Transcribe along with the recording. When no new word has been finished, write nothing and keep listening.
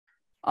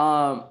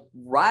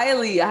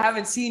Riley, I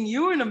haven't seen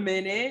you in a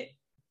minute.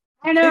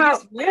 I know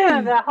Biggest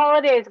win. the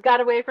holidays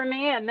got away from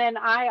me, and then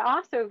I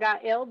also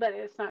got ill, but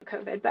it's not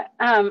COVID, but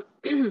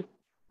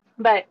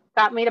but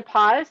got me to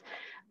pause.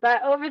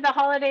 But over the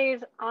holidays,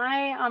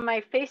 I on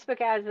my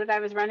Facebook ads that I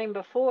was running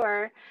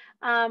before,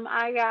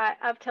 I got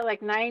up to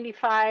like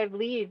 95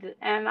 leads,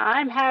 and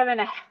I'm having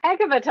a heck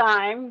of a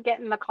time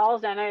getting the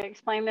calls done. I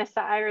explained this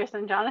to Iris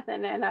and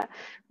Jonathan, and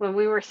when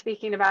we were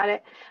speaking about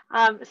it.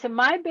 So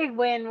my big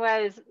win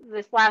was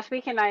this last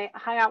weekend. I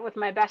hung out with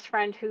my best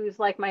friend, who's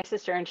like my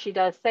sister, and she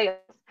does sales,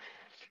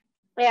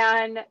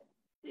 and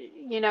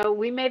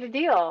we made a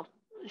deal.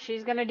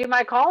 She's going to do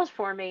my calls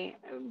for me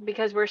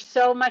because we're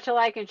so much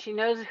alike, and she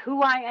knows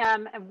who I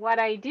am and what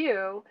I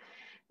do,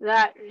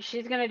 that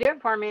she's going to do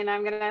it for me, and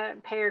I'm going to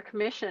pay her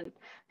commission.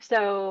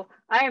 So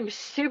I am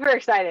super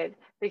excited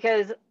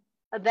because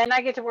then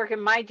I get to work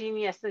in my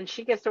genius and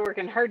she gets to work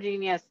in her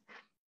genius.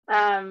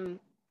 Um,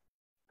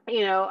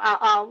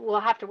 we'll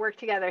have to work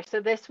together.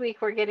 So this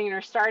week we're getting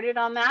her started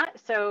on that.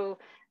 So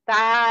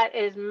that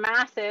is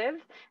massive.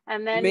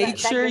 And then Make that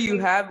sure gives you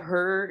me have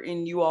her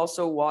and you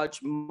also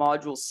watch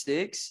module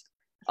 6.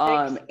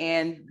 6.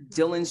 And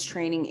Dylan's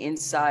training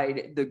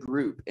inside the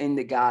group in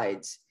the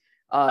guides.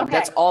 Okay.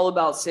 That's all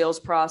about sales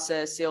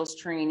process, sales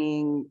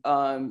training,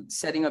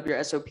 setting up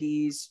your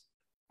SOPs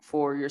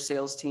for your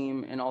sales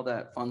team and all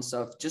that fun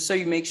stuff. Just so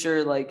you make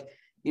sure, like,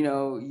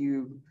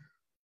 you,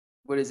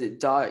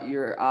 dot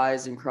your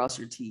I's and cross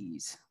your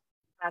T's.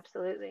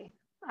 Absolutely.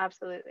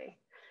 Absolutely.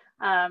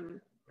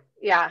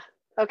 Yeah.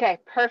 Okay,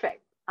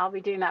 perfect. I'll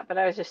be doing that. But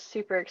I was just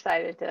super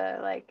excited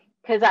to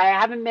because I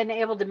haven't been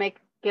able to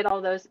get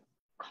all those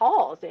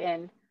calls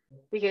in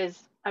because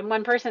I'm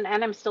one person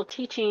and I'm still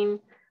teaching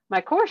my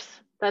course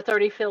that's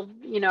already filled,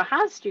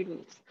 has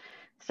students.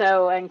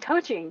 So, and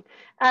coaching.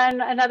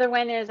 And another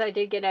one is I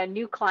did get a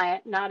new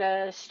client, not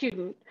a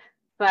student,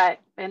 but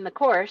in the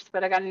course,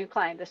 but I got a new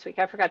client this week.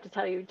 I forgot to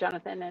tell you,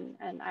 Jonathan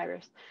and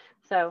Iris.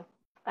 So,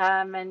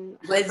 and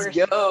Let's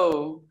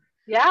go.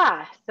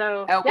 Yeah.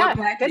 So At what yeah,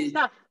 good package?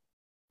 stuff.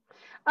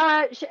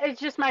 It's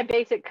just my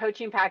basic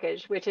coaching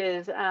package, which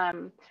is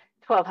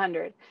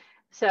 1,200.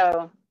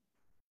 So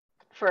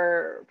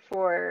for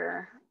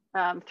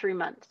 3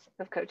 months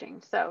of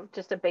coaching. So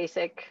just a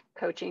basic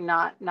coaching,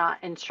 not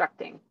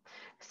instructing.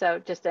 So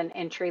just an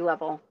entry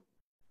level.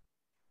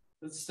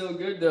 That's still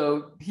good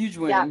though. Huge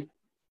win. Yeah.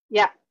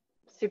 Yeah.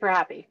 Super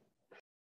happy.